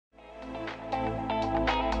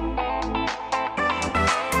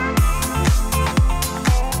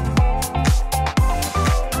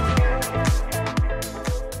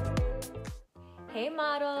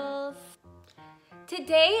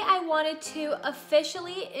wanted to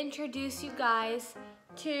officially introduce you guys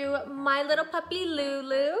to my little puppy,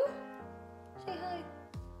 Lulu. Say hi.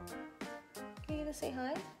 Are you gonna say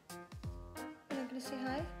hi? You're not gonna say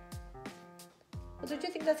hi? Well, don't you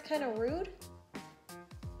think that's kind of rude?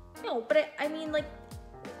 No, but I mean, like,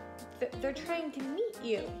 they're trying to meet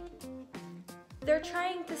you. They're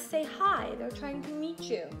trying to say hi. They're trying to meet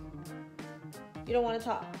you. You don't want to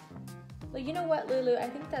talk. Well, you know what, Lulu? I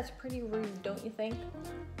think that's pretty rude, don't you think?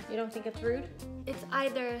 You don't think it's rude? It's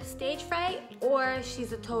either stage fright or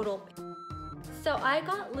she's a total. So I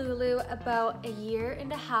got Lulu about 1.5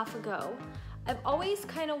 years ago. I've always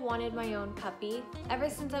kind of wanted my own puppy. Ever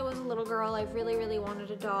since I was a little girl, I've really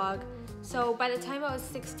wanted a dog. So by the time I was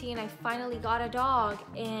 16, I finally got a dog.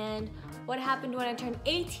 And what happened when I turned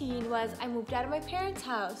 18 was I moved out of my parents'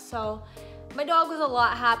 house. So my dog was a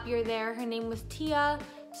lot happier there. Her name was Tia.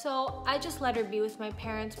 So I just let her be with my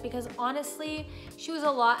parents because honestly, she was a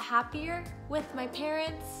lot happier with my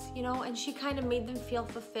parents, you know, and she kind of made them feel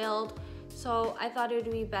fulfilled. So I thought it would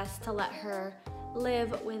be best to let her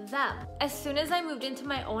live with them. As soon as I moved into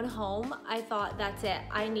my own home, I thought that's it.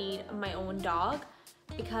 I need my own dog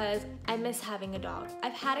because I miss having a dog.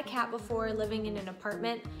 I've had a cat before living in an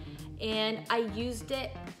apartment and I used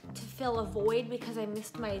it to fill a void because I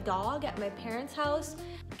missed my dog at my parents' house.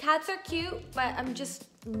 Cats are cute, but I'm just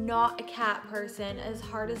not a cat person as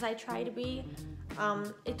hard as I try to be.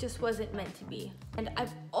 It just wasn't meant to be. And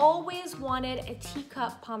I've always wanted a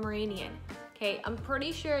teacup Pomeranian. Okay, I'm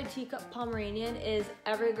pretty sure a teacup Pomeranian is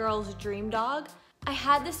every girl's dream dog. I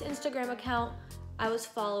had this Instagram account I was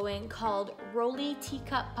following called Roly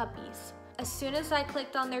Teacup Puppies. As soon as I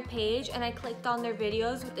clicked on their page and I clicked on their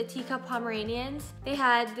videos with the teacup Pomeranians, they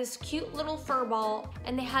had this cute little fur ball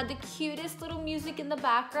and they had the cutest little music in the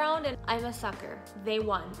background, and I'm a sucker. They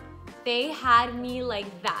won. They had me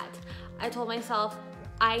like that. I told myself,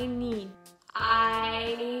 I need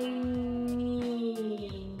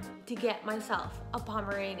to get myself a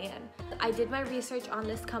Pomeranian. I did my research on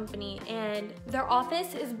this company and their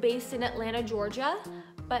office is based in Atlanta, Georgia,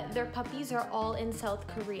 but their puppies are all in South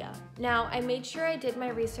Korea. Now, I made sure I did my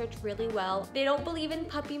research really well. They don't believe in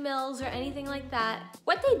puppy mills or anything like that.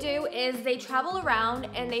 What they do is they travel around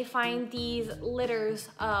and they find these litters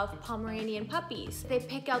of Pomeranian puppies. They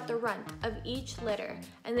pick out the runt of each litter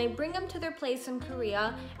and they bring them to their place in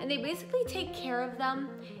Korea and they basically take care of them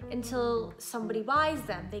until somebody buys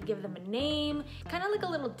them. They give them a name, kind of like a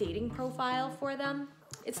little dating profile for them.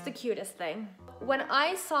 It's the cutest thing. When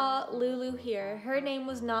I saw Lulu here, her name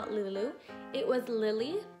was not Lulu, it was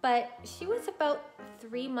Lily, but she was about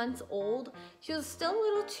 3 months old. She was still a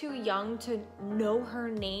little too young to know her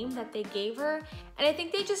name that they gave her. And I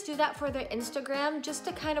think they just do that for their Instagram just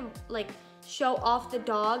to kind of like show off the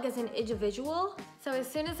dog as an individual. So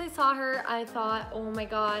as soon as I saw her, I thought, oh my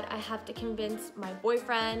God, I have to convince my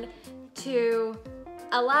boyfriend to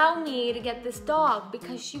allow me to get this dog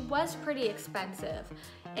because she was pretty expensive.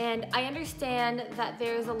 And I understand that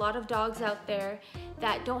there's a lot of dogs out there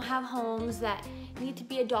that don't have homes, that need to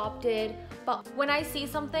be adopted. But when I see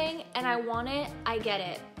something and I want it, I get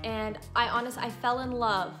it. And I fell in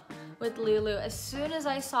love with Lulu. As soon as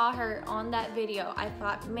I saw her on that video, I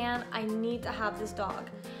thought, man, I need to have this dog.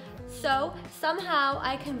 So somehow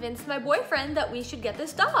I convinced my boyfriend that we should get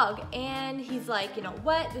this dog. And he's like, you know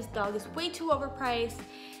what? This dog is way too overpriced.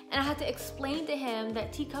 And I had to explain to him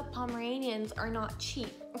that teacup Pomeranians are not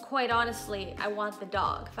cheap. Quite honestly, I want the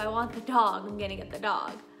dog. If I want the dog, I'm gonna get the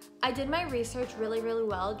dog. I did my research really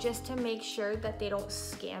well just to make sure that they don't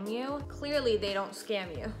scam you. Clearly, they don't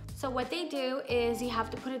scam you. So what they do is you have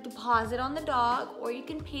to put a deposit on the dog or you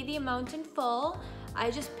can pay the amount in full. I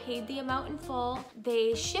just paid the amount in full.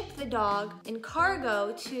 They ship the dog in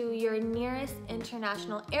cargo to your nearest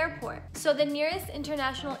international airport. So the nearest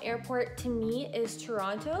international airport to me is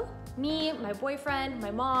Toronto. Me, my boyfriend,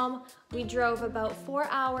 my mom, we drove about 4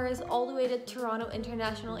 hours all the way to Toronto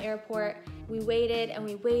International Airport. We waited and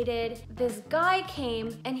we waited. This guy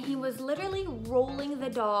came and he was literally rolling the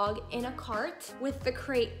dog in a cart with the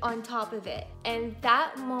crate on top of it. And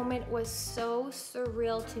that moment was so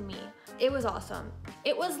surreal to me. It was awesome.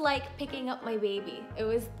 It was like picking up my baby. It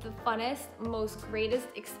was the funnest, most greatest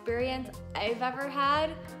experience I've ever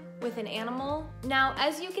had with an animal. Now,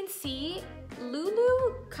 as you can see,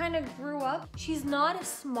 Lulu kind of grew up. She's not as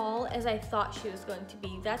small as I thought she was going to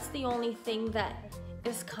be. That's the only thing that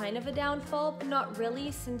is kind of a downfall, but not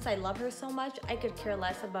really, since I love her so much, I could care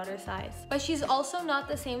less about her size. But she's also not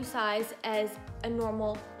the same size as a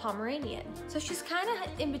normal Pomeranian. So she's kind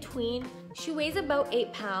of in between. She weighs about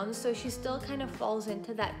 8 pounds, so she still kind of falls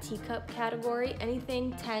into that teacup category,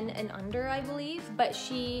 anything 10 and under, I believe. But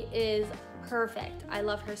she is perfect. I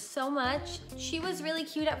love her so much. She was really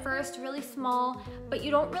cute at first, really small, but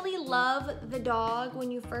you don't really love the dog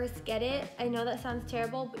when you first get it. I know that sounds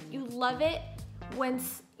terrible, but you love it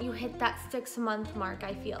once you hit that 6-month mark,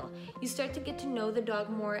 I feel. You start to get to know the dog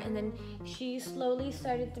more, and then she slowly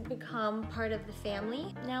started to become part of the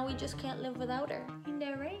family. Now we just can't live without her. You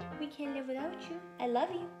know, right? We can't live without you. I love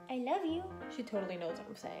you. I love you. She totally knows what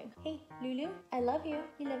I'm saying. Hey, Lulu, I love you.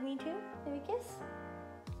 You love me too? Let me kiss.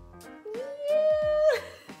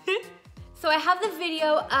 Yeah. So I have the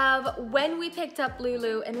video of when we picked up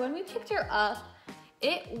Lulu, and when we picked her up,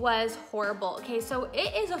 it was horrible. Okay, so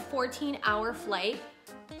it is a 14-hour flight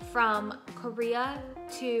from Korea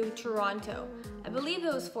to Toronto. I believe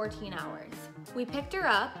it was 14 hours. We picked her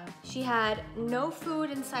up. She had no food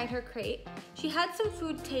inside her crate. She had some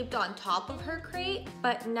food taped on top of her crate,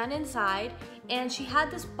 but none inside. And she had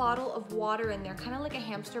this bottle of water in there, kind of like a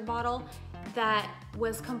hamster bottle, that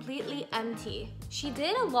was completely empty. She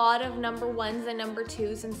did a lot of number 1s and number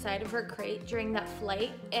 2s inside of her crate during that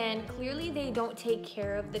flight, and clearly they don't take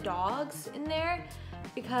care of the dogs in there,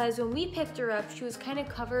 because when we picked her up, she was kind of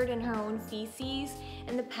covered in her own feces,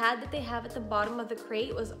 and the pad that they have at the bottom of the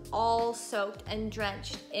crate was all soaked and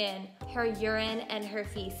drenched in her urine and her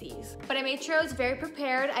feces. But I made sure I was very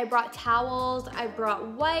prepared. I brought towels, I brought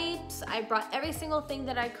wipes, I brought every single thing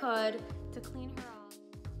that I could to clean her off.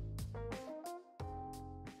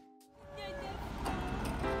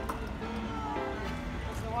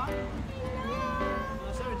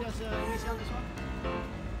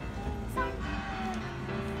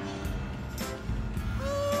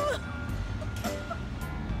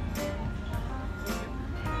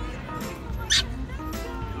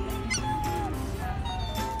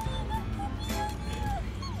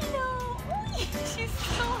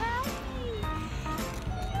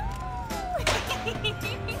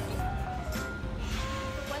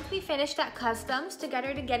 Once we finished at customs to get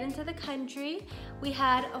her to get into the country, we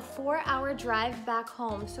had a 4-hour drive back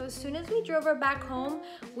home. So as soon as we drove her back home,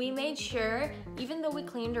 we made sure, even though we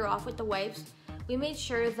cleaned her off with the wipes, we made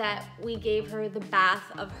sure that we gave her the bath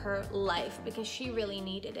of her life because she really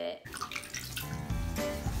needed it.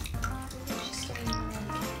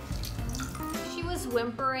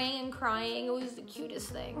 Whimpering and crying. It was the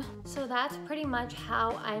cutest thing. So that's pretty much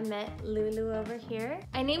how I met Lulu over here.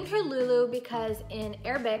 I named her Lulu because in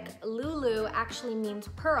Arabic, Lulu actually means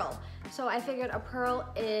pearl. So I figured a pearl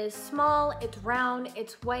is small, it's round,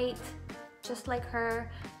 it's white, just like her.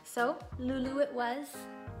 So Lulu it was.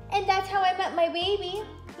 And that's how I met my baby.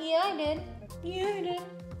 Yeah, I did. Yeah, I did.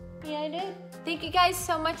 Yeah, I did. Thank you guys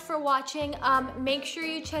so much for watching. Make sure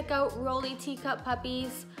you check out Rolly Teacup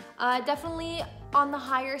Puppies. Definitely on the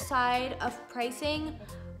higher side of pricing,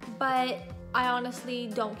 but I honestly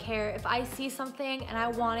don't care. If I see something and I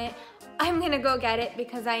want it, I'm gonna go get it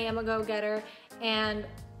because I am a go-getter, and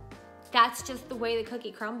that's just the way the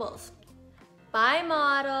cookie crumbles. Bye,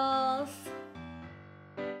 models.